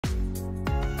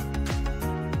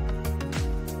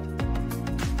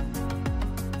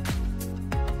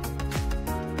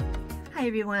Hi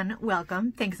everyone,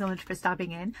 welcome. Thanks so much for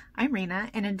stopping in. I'm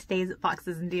Rena, and in today's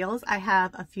Boxes and Deals, I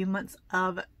have a few months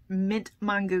of Mint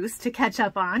Mongoose to catch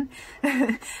up on.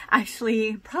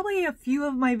 Actually, probably a few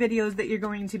of my videos that you're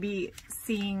going to be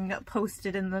seeing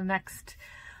posted in the next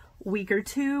week or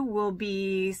two will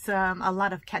be a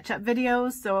lot of catch-up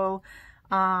videos. So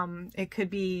it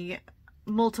could be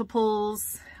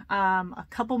multiples, a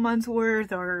couple months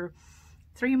worth, or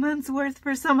 3 months worth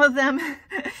for some of them.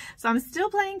 So I'm still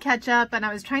playing catch up, and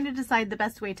I was trying to decide the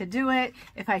best way to do it,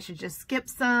 if I should just skip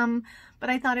some, but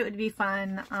I thought it would be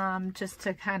fun just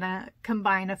to kind of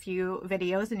combine a few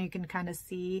videos, and you can kind of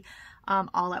see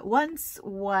all at once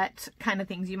what kind of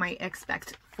things you might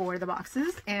expect for the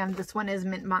boxes. And this one is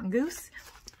Mint Mongoose.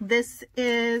 This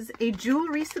is a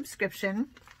jewelry subscription.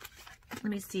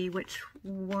 Let me see which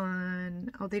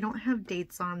one. Oh, they don't have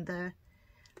dates on the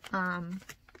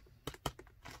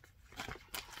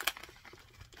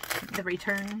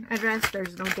return address.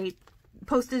 There's no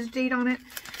postage date on it.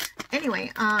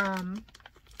 Anyway,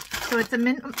 so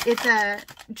it's a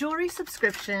jewelry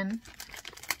subscription,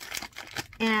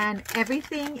 and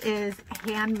everything is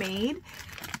handmade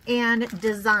and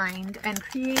designed and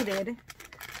created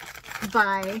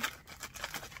by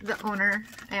the owner.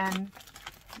 And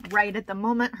right at the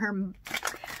moment,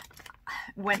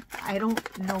 I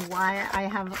don't know why I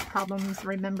have problems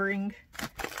remembering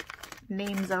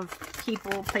names of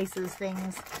people, places,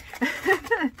 things.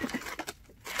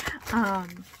 I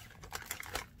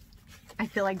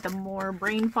feel like the more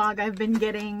brain fog I've been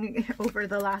getting over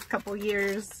the last couple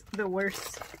years, the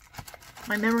worse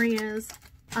my memory is.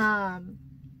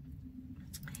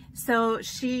 So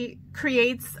she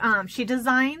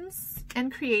designs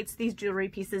and creates these jewelry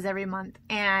pieces every month,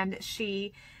 and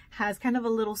she has kind of a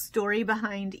little story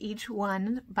behind each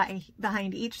one,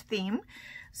 behind each theme.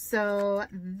 So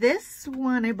this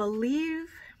one, I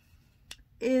believe,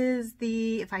 is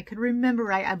if I could remember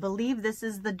right, I believe this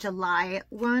is the July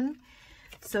one.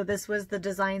 So this was the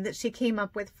design that she came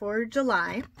up with for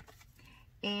July.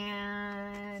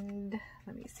 And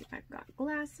let me see if I've got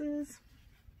glasses.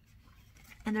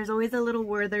 And there's always a little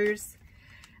Werther's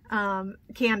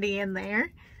candy in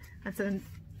there. That's a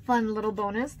fun little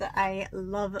bonus that I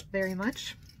love very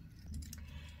much.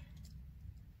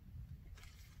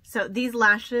 So these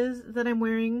lashes that I'm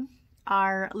wearing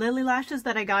are Lily lashes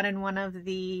that I got in one of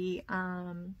the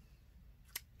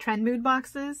Trend Mood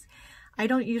boxes. I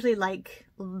don't usually like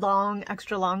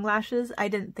extra long lashes. I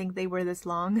didn't think they were this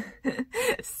long.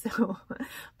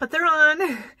 But they're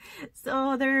on.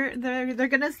 So they're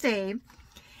gonna stay.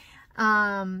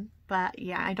 But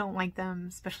yeah, I don't like them,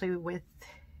 especially with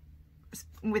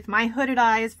my hooded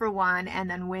eyes for one, and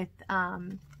then with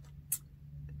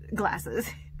glasses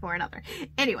for another.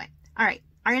 Anyway, all right,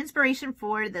 our inspiration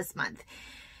for this month.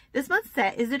 This month's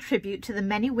set is a tribute to the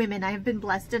many women I have been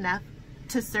blessed enough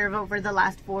to serve over the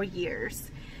last 4 years.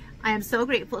 I am so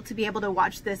grateful to be able to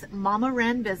watch this mama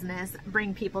ran business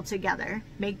bring people together,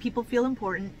 make people feel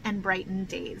important, and brighten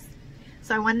days.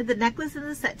 So I wanted the necklace in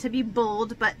the set to be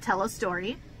bold but tell a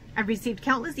story. I've received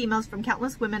countless emails from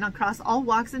countless women across all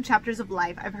walks and chapters of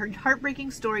life. I've heard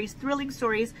heartbreaking stories, thrilling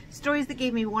stories, stories that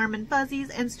gave me warm and fuzzies,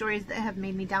 and stories that have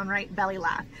made me downright belly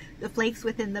laugh. The flakes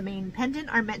within the main pendant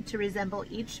are meant to resemble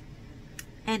each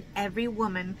and every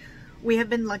woman we have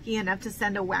been lucky enough to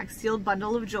send a wax-sealed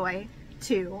bundle of joy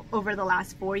to over the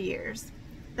last 4 years.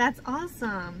 That's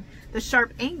awesome. The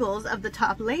sharp angles of the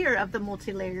top layer of the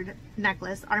multi-layered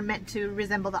necklace are meant to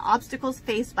resemble the obstacles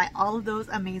faced by all of those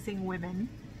amazing women.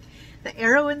 The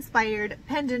arrow-inspired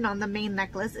pendant on the main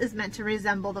necklace is meant to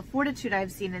resemble the fortitude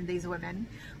I've seen in these women.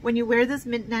 When you wear this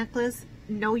mint necklace,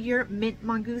 know your Mint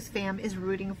Mongoose fam is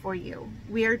rooting for you.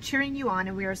 We are cheering you on,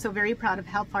 and we are so very proud of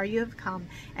how far you have come,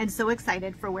 and so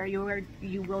excited for where you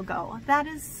will go. That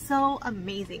is so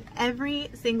amazing.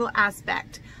 Every single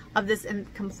aspect of this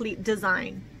complete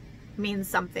design means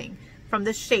something. From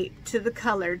the shape, to the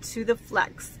color, to the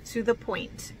flex, to the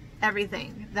point,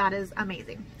 everything. That is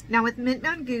amazing. Now with Mint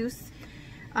Mongoose,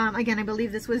 again, I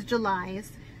believe this was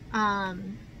July's.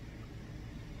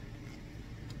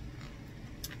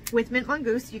 With Mint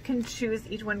Mongoose, you can choose,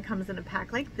 each one comes in a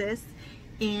pack like this,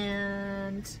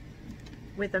 and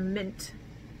with a mint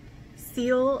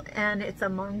seal, and it's a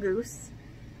mongoose.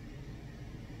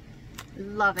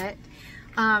 Love it.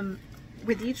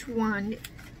 With each one,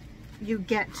 you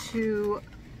get to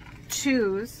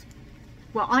choose,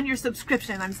 well, on your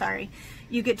subscription, I'm sorry,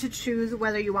 you get to choose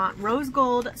whether you want rose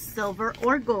gold, silver,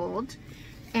 or gold.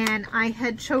 And I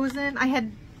had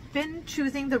been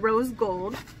choosing the rose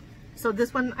gold. So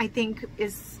this one I think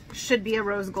should be a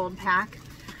rose gold pack.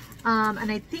 And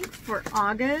I think for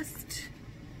August,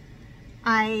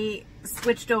 I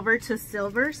switched over to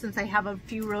silver since I have a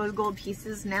few rose gold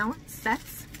pieces now,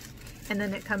 sets. And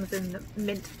then it comes in the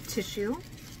mint tissue.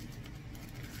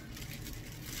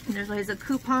 And there's always a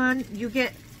coupon. You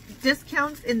get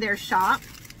discounts in their shop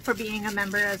for being a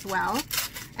member as well.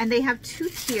 And they have 2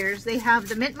 tiers. They have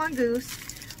the Mint Mongoose,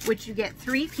 which you get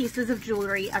 3 pieces of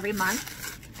jewelry every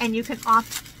month. And you can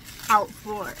opt out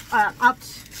for,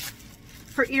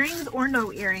 earrings or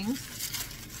no earrings.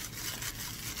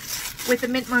 With the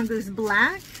Mint Mongoose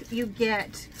Black, you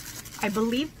get, I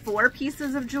believe, 4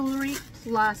 pieces of jewelry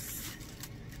plus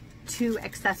 2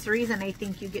 accessories, and I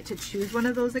think you get to choose one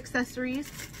of those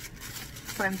accessories.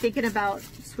 So I'm thinking about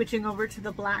switching over to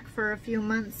the black for a few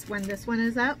months when this one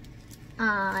is up.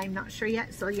 I'm not sure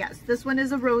yet. So yes, this one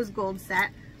is a rose gold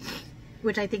set,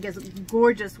 which I think is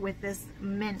gorgeous with this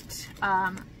mint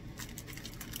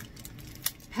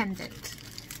pendant.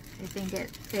 I think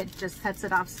it just sets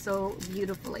it off so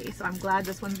beautifully. So I'm glad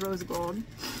this one's rose gold.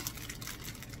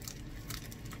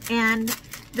 And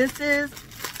this is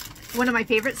one of my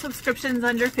favorite subscriptions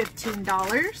under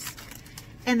 $15.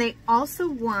 And they also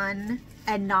won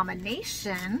a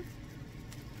nomination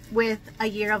with a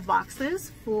year of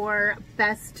boxes for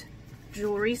best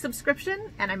jewelry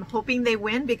subscription. And I'm hoping they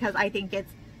win because I think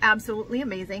it's absolutely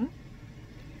amazing.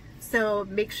 So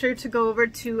make sure to go over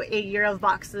to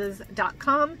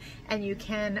ayearofboxes.com and you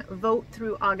can vote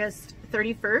through August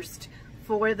 31st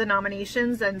for the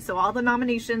nominations. And so all the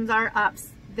nominations are up.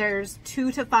 There's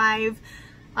 2 to 5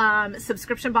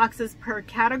 subscription boxes per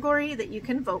category that you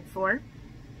can vote for.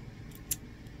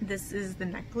 This is the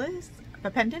necklace,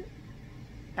 a pendant.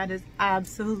 That is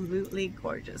absolutely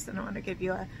gorgeous. And I want to give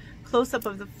you a close-up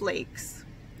of the flakes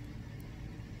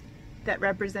that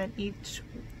represent each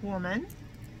woman.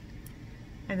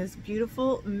 And this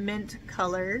beautiful mint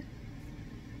color.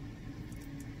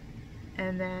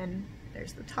 And then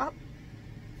there's the top.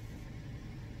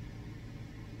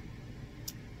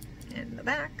 And the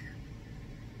back.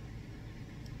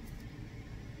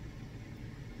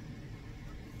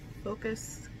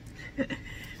 Focus.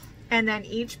 And then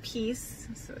each piece,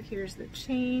 so here's the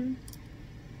chain.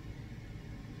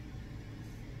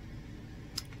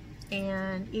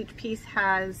 And each piece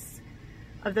has,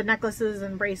 of the necklaces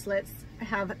and bracelets,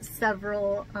 have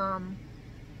several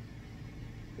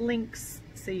links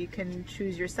so you can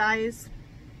choose your size.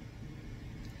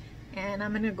 And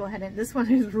I'm gonna go ahead and, this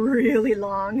one is really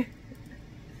long.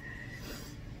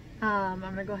 I'm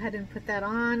gonna go ahead and put that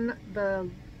on the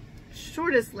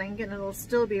shortest link, and it'll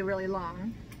still be really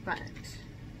long, but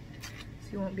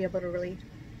so you won't be able to really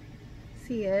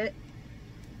see it.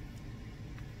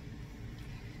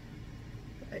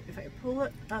 But if I pull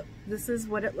it up, this is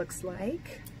what it looks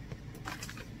like.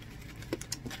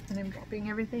 And I'm dropping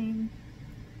everything.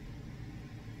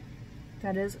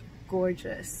 That is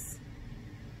gorgeous.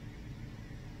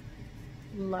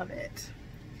 Love it.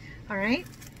 All right.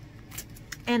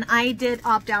 And I did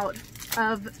opt out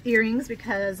of earrings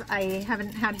because I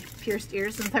haven't had pierced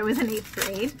ears since I was in 8th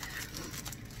grade.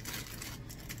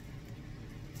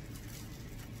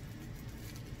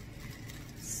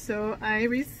 So I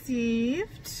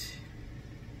received,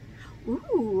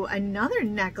 ooh, another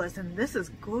necklace, and this is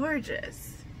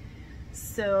gorgeous.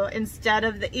 So instead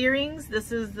of the earrings,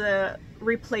 this is the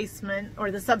replacement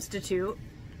or the substitute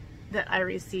that I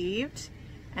received.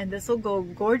 And this will go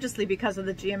gorgeously because of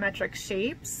the geometric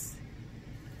shapes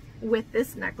with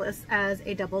this necklace as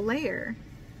a double layer.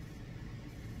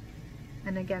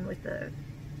 And again with the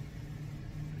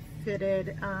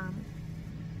fitted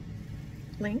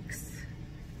links.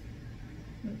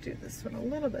 I'll do this one a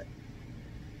little bit.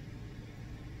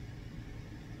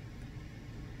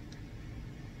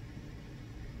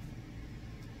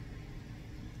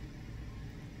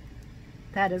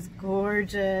 That is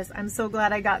gorgeous. I'm so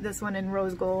glad I got this one in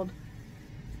rose gold.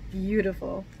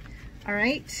 Beautiful. All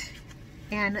right.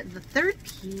 And the third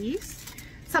piece,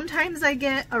 sometimes I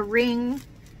get a ring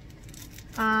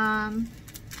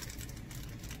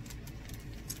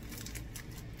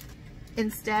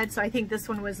instead. So I think this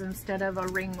one was instead of a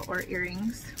ring or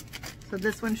earrings. So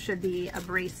this one should be a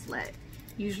bracelet.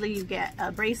 Usually you get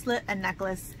a bracelet, a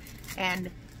necklace,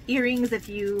 and earrings if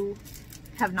you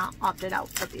have not opted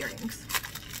out of earrings.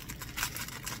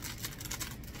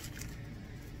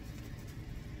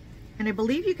 And I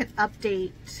believe you can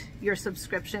update your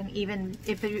subscription even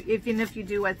if you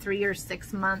do a 3 or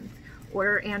 6 month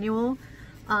or annual.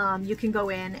 You can go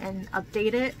in and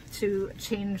update it to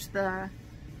change the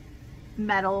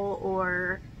metal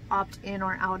or opt in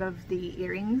or out of the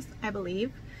earrings, I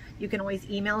believe. You can always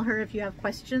email her if you have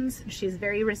questions. She's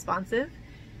very responsive.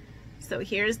 So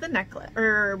here's the necklace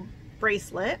or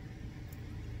bracelet,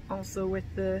 also with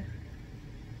the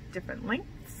different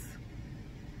lengths.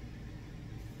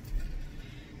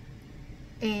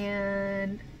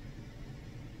 And,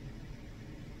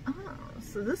 oh,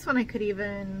 so this one I could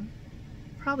even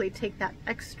probably take that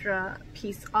extra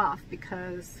piece off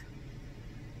because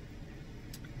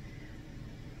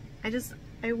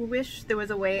I wish there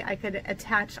was a way I could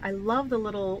attach. I love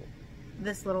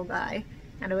this little guy,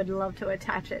 and I would love to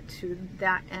attach it to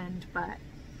that end, but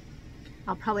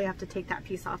I'll probably have to take that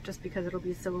piece off just because it'll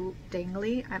be so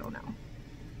dangly. I don't know.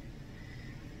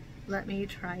 Let me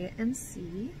try it and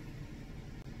see.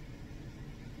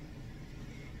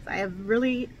 So I have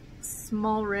really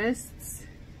small wrists,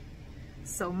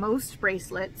 so most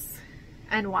bracelets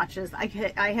and watches, I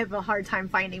have a hard time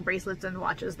finding bracelets and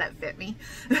watches that fit me.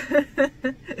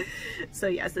 So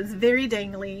yes, it's very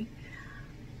dangly.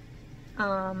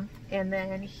 And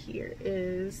then here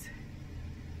is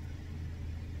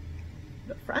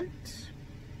the front.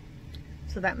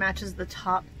 So that matches the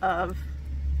top of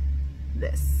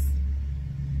this.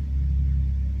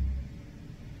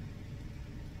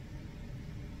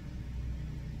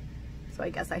 So I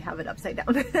guess I have it upside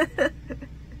down.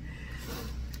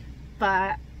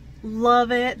 But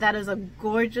love it. That is a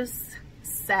gorgeous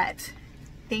set.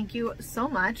 Thank you so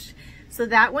much. So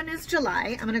that one is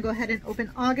July. I'm going to go ahead and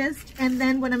open August. And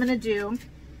then what I'm going to do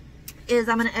is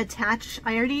I'm going to attach,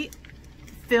 I already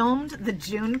filmed the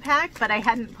June pack, but I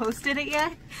hadn't posted it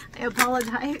yet. I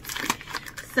apologize.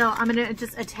 So I'm going to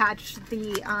just attach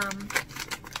the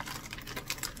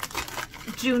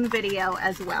June video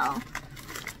as well.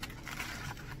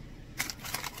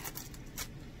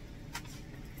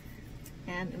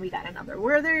 And we got another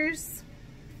Werther's.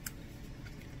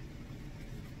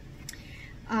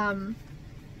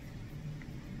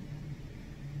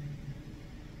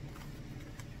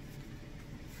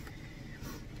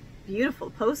 Beautiful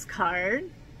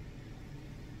postcard.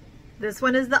 This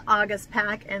one is the August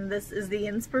pack, and this is the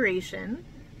inspiration.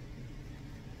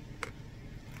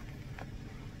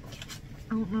 I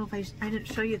don't know if I didn't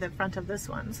show you the front of this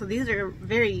one. So these are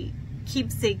very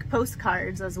keepsake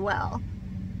postcards as well.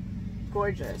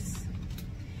 Gorgeous.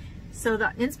 So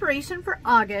the inspiration for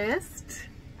August,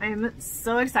 I'm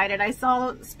so excited. I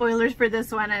saw spoilers for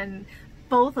this one, and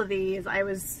both of these I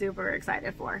was super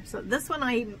excited for. So this one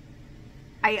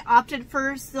I opted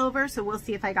for silver, so we'll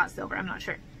see if I got silver. I'm not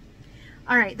sure.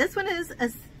 All right, this one is a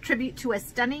tribute to a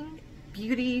stunning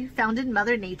beauty found in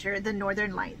Mother Nature, the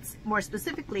Northern Lights. More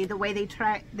specifically, the way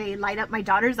they light up my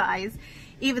daughter's eyes,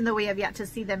 even though we have yet to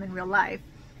see them in real life.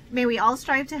 May we all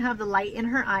strive to have the light in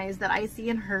her eyes that I see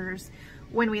in hers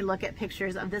when we look at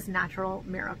pictures of this natural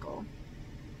miracle.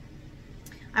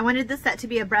 I wanted this set to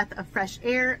be a breath of fresh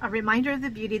air, a reminder of the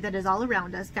beauty that is all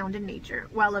around us, found in nature.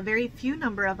 While a very few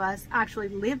number of us actually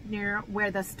live near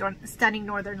where the stunning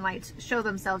northern lights show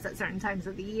themselves at certain times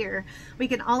of the year, we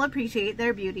can all appreciate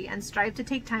their beauty and strive to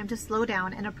take time to slow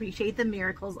down and appreciate the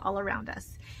miracles all around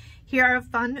us. Here are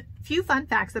a few fun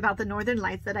facts about the northern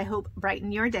lights that I hope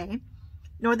brighten your day.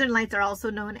 Northern lights are also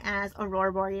known as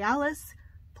aurora borealis,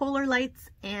 polar lights,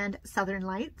 and southern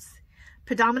lights.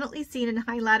 Predominantly seen in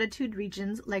high latitude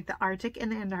regions like the Arctic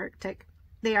and the Antarctic,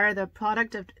 they are the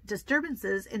product of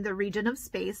disturbances in the region of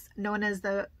space known as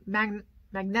the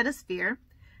magnetosphere,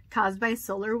 caused by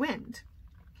solar wind.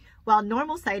 While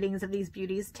normal sightings of these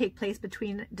beauties take place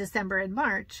between December and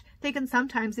March, they can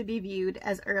sometimes be viewed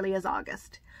as early as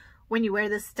August. When you wear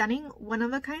this stunning,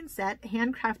 one-of-a-kind set,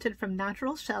 handcrafted from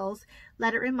natural shells,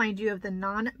 let it remind you of the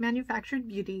non-manufactured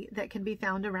beauty that can be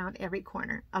found around every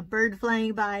corner. A bird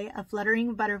flying by, a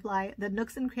fluttering butterfly, the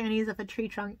nooks and crannies of a tree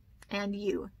trunk, and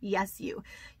you, yes you.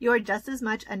 You are just as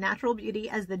much a natural beauty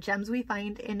as the gems we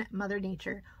find in Mother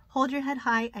Nature. Hold your head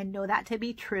high and know that to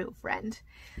be true, friend.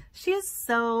 She is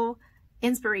so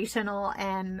inspirational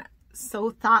and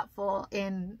so thoughtful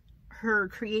in her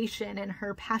creation and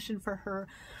her passion for her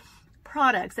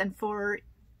products and for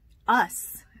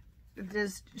us.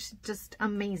 Just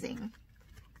amazing.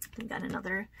 I got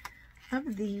another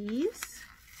of these.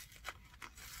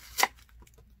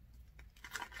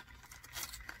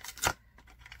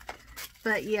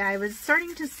 But yeah, I was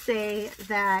starting to say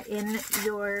that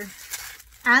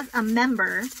as a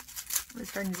member, I was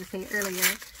starting to say earlier,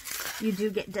 you do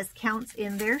get discounts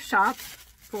in their shop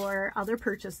for other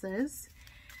purchases.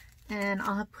 And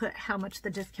I'll put how much the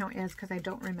discount is because I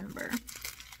don't remember.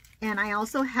 And I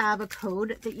also have a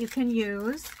code that you can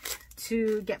use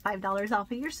to get $5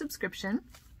 off of your subscription.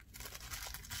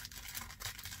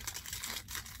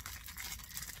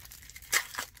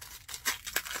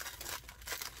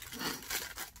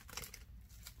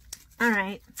 All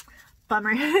right,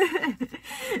 bummer.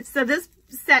 So this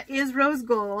set is rose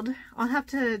gold. I'll have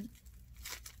to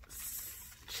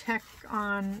check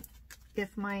on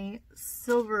if my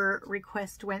silver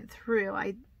request went through.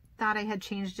 I thought I had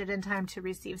changed it in time to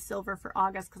receive silver for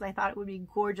August because I thought it would be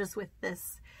gorgeous with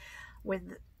this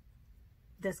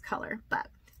color, but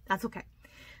that's okay.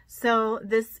 So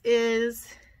this is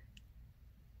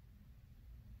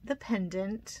the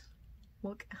pendant.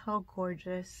 Look how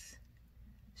gorgeous.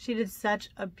 She did such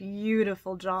a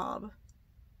beautiful job.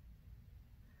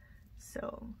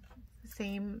 So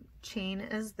same chain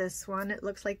as this one. It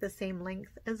looks like the same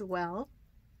length as well.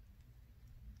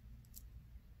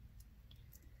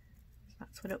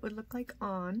 That's what it would look like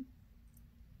on.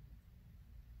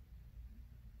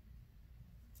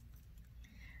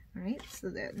 All right, so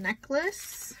the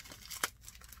necklace.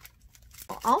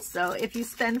 Also, if you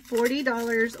spend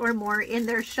 $40 or more in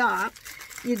their shop,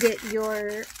 you get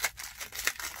your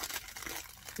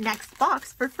next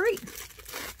box for free.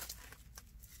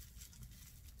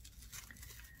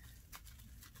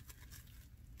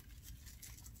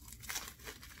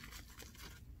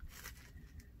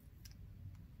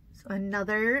 So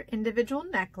another individual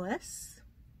necklace.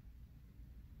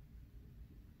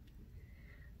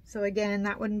 So again,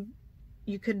 that one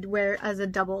you could wear as a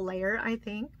double layer, I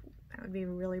think. That would be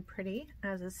really pretty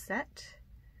as a set.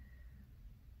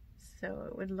 So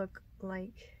it would look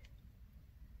like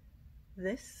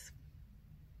this.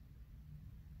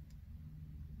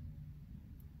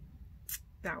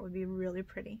 That would be really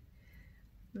pretty.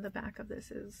 The back of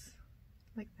this is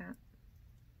like that.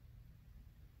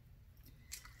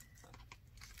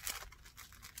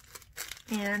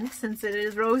 And since it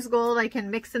is rose gold, I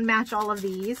can mix and match all of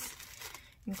these,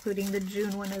 including the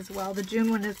June one as well. The June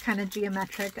one is kind of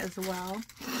geometric as well.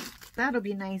 That'll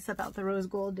be nice about the rose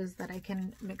gold, is that I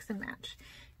can mix and match.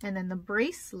 And then the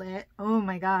bracelet, oh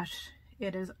my gosh,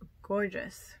 it is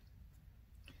gorgeous.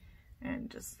 And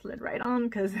just slid right on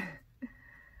because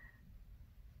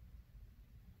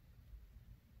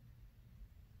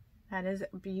that is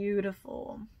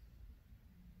beautiful.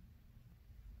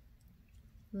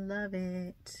 Love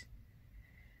it.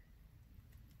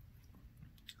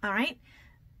 All right,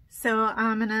 so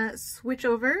I'm gonna switch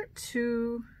over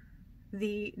to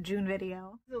the June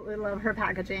video. Absolutely love her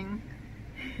packaging.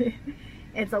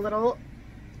 It's a little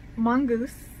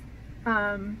mongoose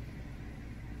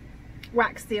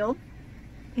wax seal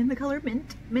in the color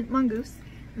mint mongoose.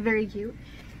 Very cute.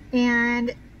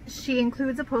 And she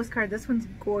includes a postcard. This one's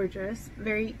gorgeous,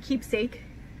 very keepsake.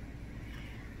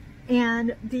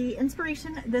 And the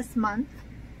inspiration this month,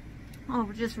 I'll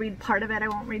just read part of it. I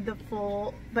won't read the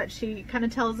full, but she kind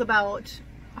of tells about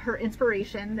her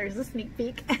inspiration. There's a sneak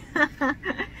peek.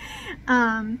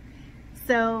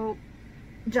 So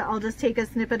I'll just take a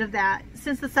snippet of that.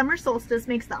 Since the summer solstice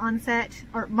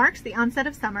marks the onset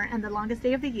of summer and the longest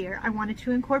day of the year, I wanted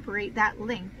to incorporate that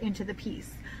length into the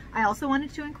piece. I also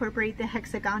wanted to incorporate the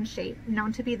hexagon shape,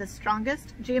 known to be the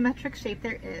strongest geometric shape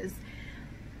there is,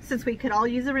 since we could all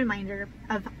use a reminder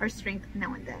of our strength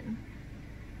now and then.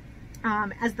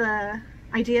 As the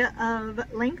idea of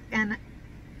length and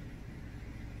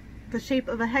the shape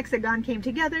of a hexagon came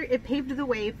together, it paved the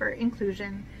way for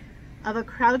inclusion of a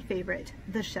crowd favorite,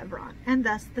 the chevron, and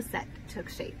thus the set took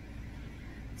shape.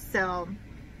 So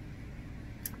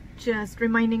just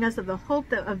reminding us of the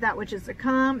hope of that which is to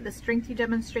come, the strength you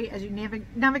demonstrate as you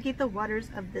navigate the waters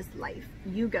of this life.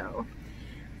 You go,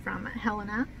 from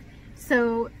Helena.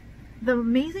 So the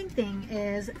amazing thing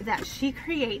is that she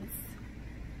creates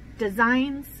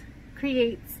designs,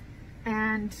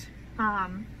 and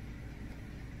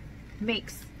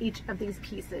makes each of these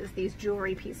pieces, these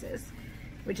jewelry pieces,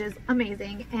 which is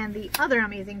amazing. And the other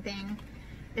amazing thing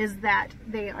is that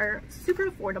they are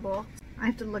super affordable. I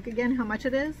have to look again how much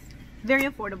it is. Very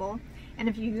affordable. And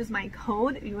if you use my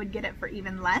code, you would get it for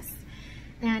even less.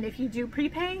 And if you do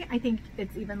prepay, I think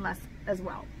it's even less as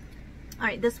well. All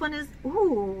right, this one is,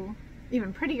 ooh,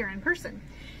 even prettier in person.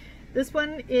 This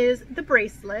one is the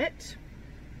bracelet.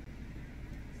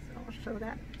 So I'll show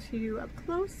that to you up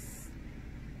close.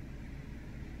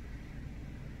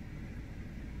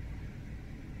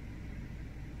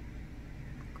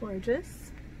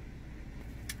 Gorgeous.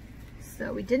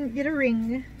 So we didn't get a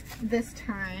ring this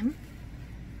time,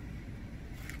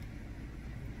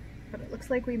 but it looks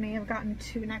like we may have gotten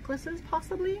 2 necklaces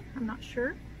possibly. I'm not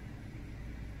sure.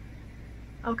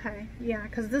 Okay, yeah,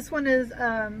 because this one is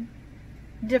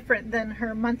different than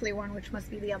her monthly one, which must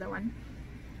be the other one.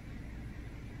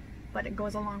 But it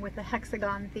goes along with the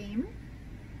hexagon theme.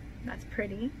 That's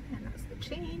pretty, and that's the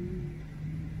chain.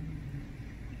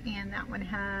 And that one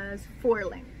has 4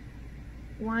 links.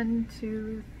 1,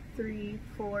 2, 3,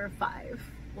 4,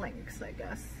 5 links, I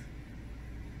guess.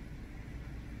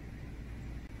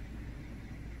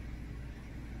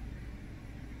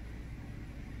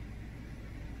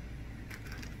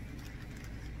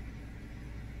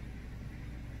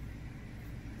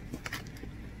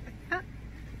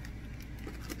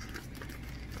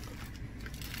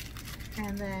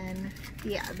 And then,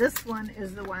 yeah, this one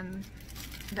is the one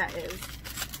that is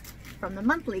from the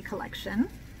monthly collection.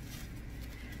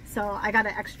 So I got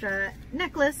an extra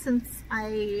necklace since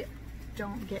I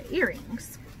don't get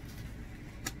earrings.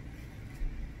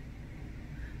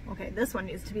 Okay, this one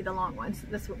needs to be the long one. So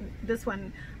this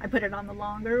one, I put it on the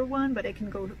longer one, but it can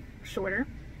go shorter.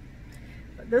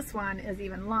 But this one is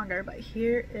even longer, but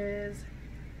here is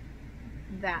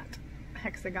that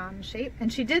hexagon shape.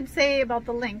 And she did say about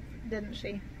the length, didn't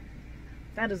she?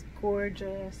 That is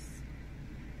gorgeous.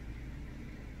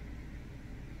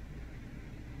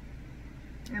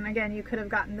 And again, you could have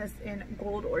gotten this in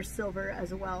gold or silver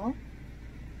as well.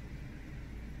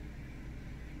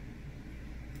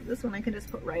 This one I can just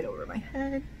put right over my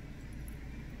head.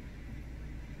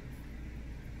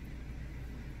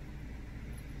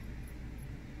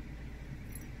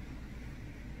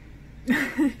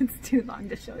 It's too long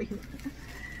to show you.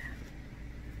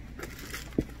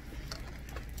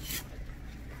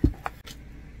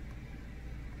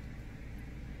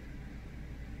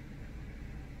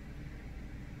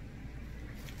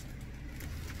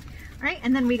 All right,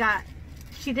 and then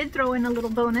she did throw in a little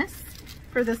bonus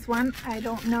for this one. I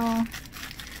don't know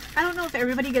if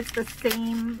everybody gets the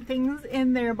same things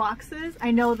in their boxes.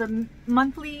 I know the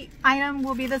monthly item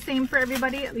will be the same for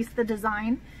everybody, at least the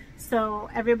design. So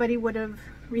everybody would have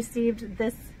received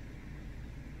this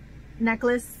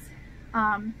necklace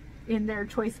in their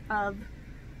choice of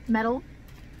metal.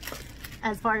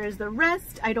 As far as the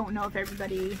rest, I don't know if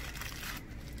everybody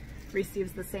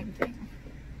receives the same thing.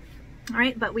 All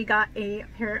right, but we got a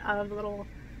pair of little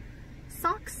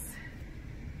socks.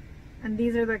 And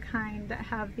these are the kind that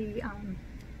have the,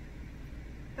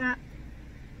 that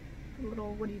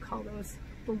little, what do you call those?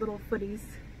 The little footies.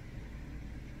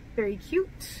 Very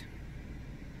cute.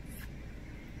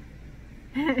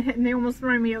 And they almost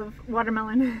remind me of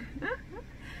watermelon.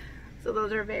 So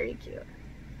those are very cute.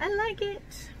 I like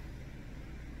it.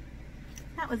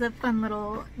 That was a fun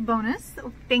little bonus.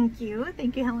 So thank you.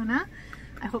 Thank you, Helena.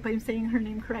 I hope I'm saying her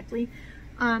name correctly.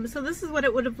 So this is what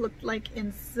it would have looked like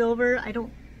in silver.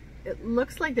 It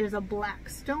looks like there's a black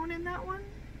stone in that one.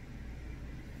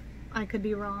 I could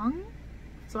be wrong.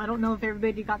 So I don't know if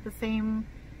everybody got the same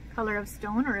color of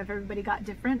stone or if everybody got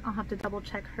different. I'll have to double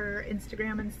check her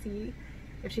Instagram and see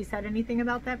if she said anything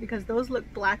about that, because those look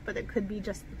black, but it could be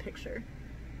just the picture.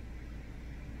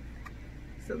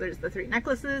 So there's the 3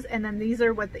 necklaces, and then these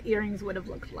are what the earrings would have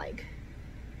looked like.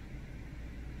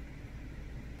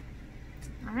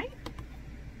 All right.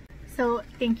 So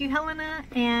thank you, Helena,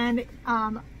 and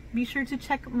be sure to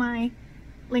check my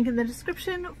link in the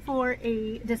description for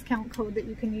a discount code that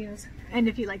you can use. And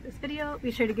if you like this video,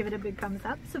 be sure to give it a big thumbs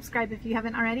up, subscribe if you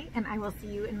haven't already, and I will see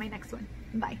you in my next one.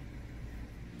 Bye.